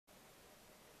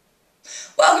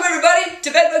everybody,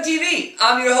 to Bedbug TV.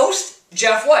 I'm your host,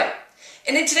 Jeff White.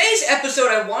 And in today's episode,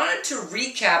 I wanted to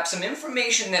recap some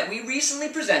information that we recently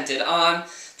presented on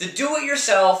the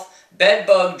do-it-yourself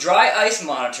Bedbug Dry Ice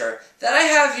Monitor that I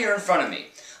have here in front of me.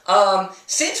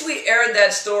 Since we aired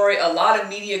that story, a lot of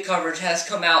media coverage has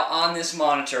come out on this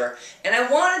monitor, and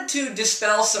I wanted to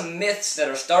dispel some myths that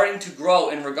are starting to grow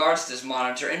in regards to this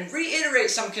monitor and reiterate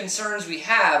some concerns we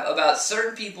have about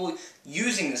certain people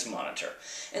using this monitor.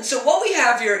 And so what we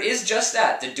have here is just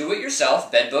that, the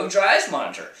do-it-yourself Bedbug Dry Ice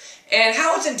Monitor. And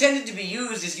how it's intended to be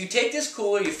used is you take this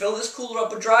cooler, you fill this cooler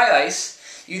up with dry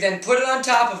ice, you then put it on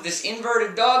top of this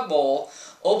inverted dog bowl,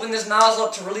 open this nozzle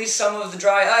up to release some of the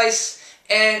dry ice,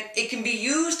 and it can be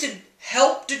used to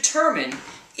help determine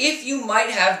if you might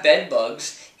have bed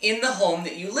bugs in the home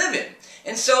that you live in.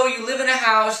 And so you live in a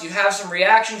house, you have some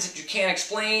reactions that you can't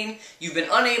explain, you've been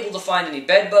unable to find any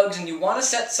bed bugs, and you want to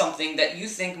set something that you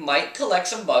think might collect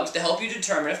some bugs to help you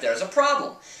determine if there's a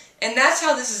problem. And that's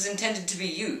how this is intended to be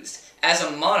used, as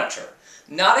a monitor,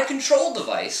 not a control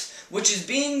device, which is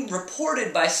being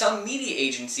reported by some media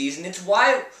agencies, and it's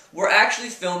why we're actually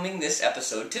filming this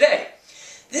episode today.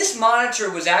 This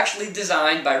monitor was actually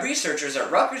designed by researchers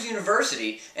at Rutgers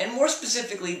University, and more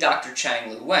specifically Dr.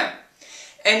 Chang-Lu Wang.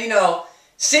 And you know,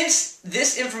 since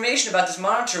this information about this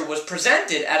monitor was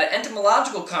presented at an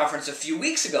entomological conference a few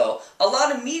weeks ago, a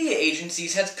lot of media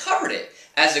agencies have covered it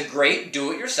as a great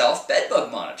do-it-yourself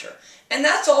bedbug monitor. And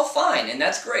that's all fine, and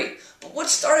that's great. But what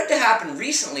started to happen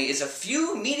recently is a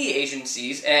few media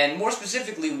agencies, and more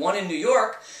specifically one in New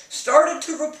York, started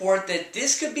to report that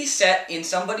this could be set in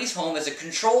somebody's home as a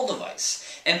control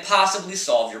device and possibly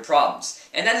solve your problems.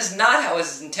 And that is not how it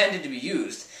is intended to be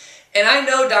used. And I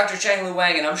know Dr. Chang-Lu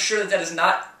Wang, and I'm sure that that is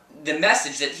not the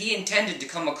message that he intended to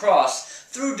come across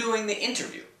through doing the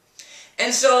interview.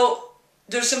 And so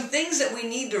there's some things that we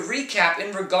need to recap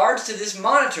in regards to this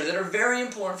monitor that are very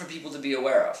important for people to be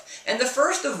aware of. And the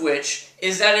first of which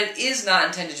is that it is not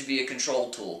intended to be a control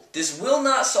tool. This will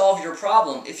not solve your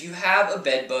problem if you have a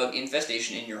bedbug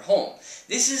infestation in your home.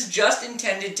 This is just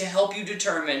intended to help you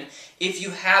determine if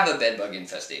you have a bedbug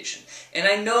infestation. And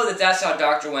I know that that's how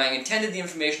Dr. Wang intended the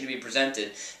information to be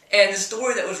presented. And the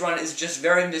story that was run is just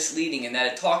very misleading in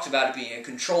that it talks about it being a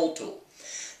control tool.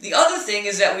 The other thing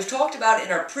is that we've talked about it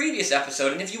in our previous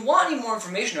episode, and if you want any more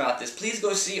information about this, please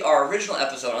go see our original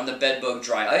episode on the Bedbug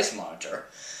Dry Ice Monitor.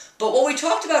 But what we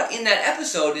talked about in that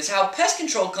episode is how pest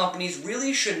control companies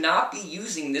really should not be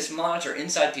using this monitor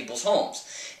inside people's homes.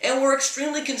 And we're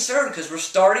extremely concerned because we're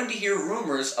starting to hear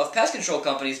rumors of pest control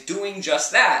companies doing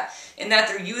just that, and that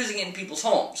they're using it in people's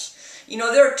homes. You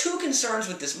know, there are two concerns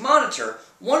with this monitor,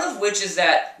 one of which is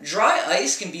that dry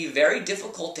ice can be very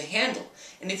difficult to handle.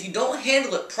 And if you don't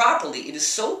handle it properly, it is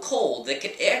so cold that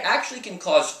it actually can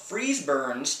cause freeze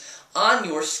burns on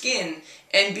your skin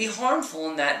and be harmful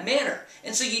in that manner.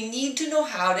 And so you need to know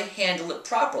how to handle it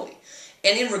properly.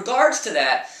 And in regards to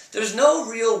that, there's no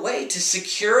real way to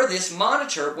secure this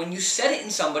monitor when you set it in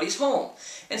somebody's home.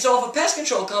 And so if a pest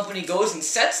control company goes and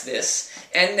sets this,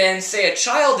 and then say a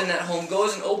child in that home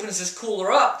goes and opens this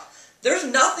cooler up, there's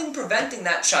nothing preventing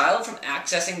that child from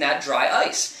accessing that dry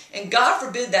ice. And God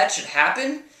forbid that should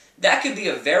happen, that could be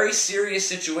a very serious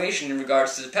situation in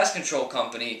regards to the pest control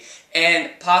company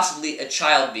and possibly a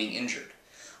child being injured.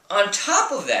 On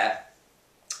top of that,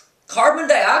 carbon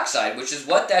dioxide, which is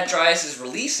what that dry ice is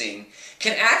releasing,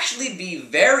 can actually be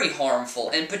very harmful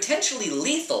and potentially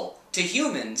lethal to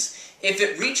humans if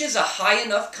it reaches a high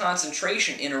enough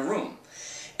concentration in a room.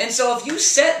 And so if you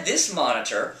set this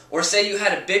monitor, or say you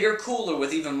had a bigger cooler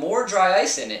with even more dry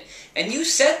ice in it, and you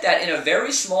set that in a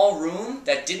very small room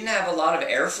that didn't have a lot of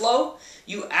airflow,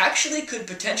 you actually could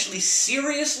potentially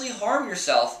seriously harm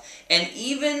yourself, and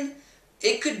even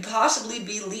it could possibly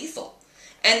be lethal.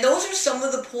 And those are some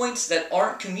of the points that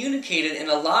aren't communicated in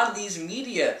a lot of these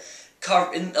media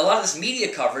coverage and a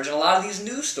lot of these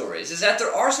news stories, is that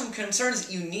there are some concerns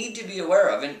that you need to be aware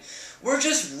of. And we're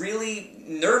just really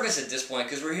nervous at this point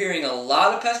because we're hearing a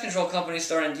lot of pest control companies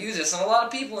starting to use this, and a lot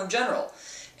of people in general.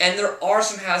 And there are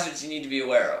some hazards you need to be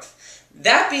aware of.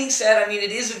 That being said, I mean,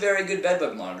 it is a very good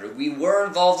bedbug monitor. We were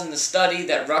involved in the study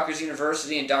that Rutgers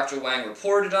University and Dr. Wang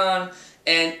reported on,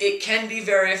 and it can be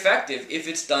very effective if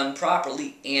it's done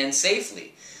properly and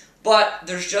safely. But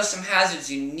there's just some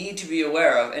hazards you need to be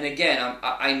aware of. And again,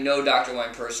 I know Dr.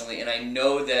 Wang personally, and I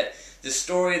know that the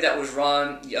story that was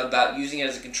run about using it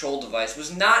as a control device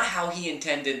was not how he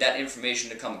intended that information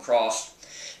to come across.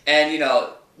 And, you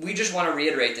know, we just want to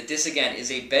reiterate that this, again,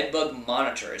 is a bedbug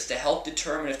monitor. It's to help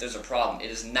determine if there's a problem.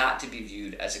 It is not to be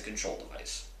viewed as a control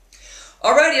device.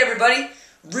 Alrighty, everybody.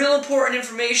 Real important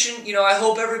information, I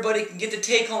hope everybody can get the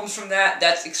take-homes from that.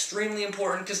 That's extremely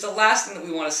important because the last thing that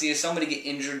we want to see is somebody get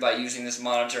injured by using this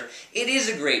monitor. It is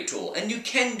a great tool, and you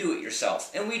can do it yourself.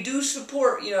 And we do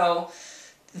support,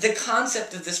 the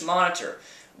concept of this monitor.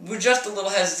 We're just a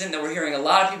little hesitant that we're hearing a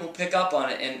lot of people pick up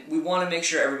on it, and we want to make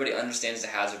sure everybody understands the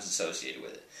hazards associated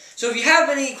with it. So if you have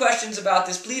any questions about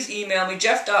this, please email me,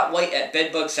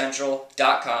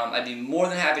 jeff.white@bedbugcentral.com. I'd be more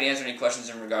than happy to answer any questions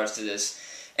in regards to this.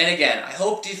 And again, I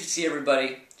hope to see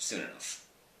everybody soon enough.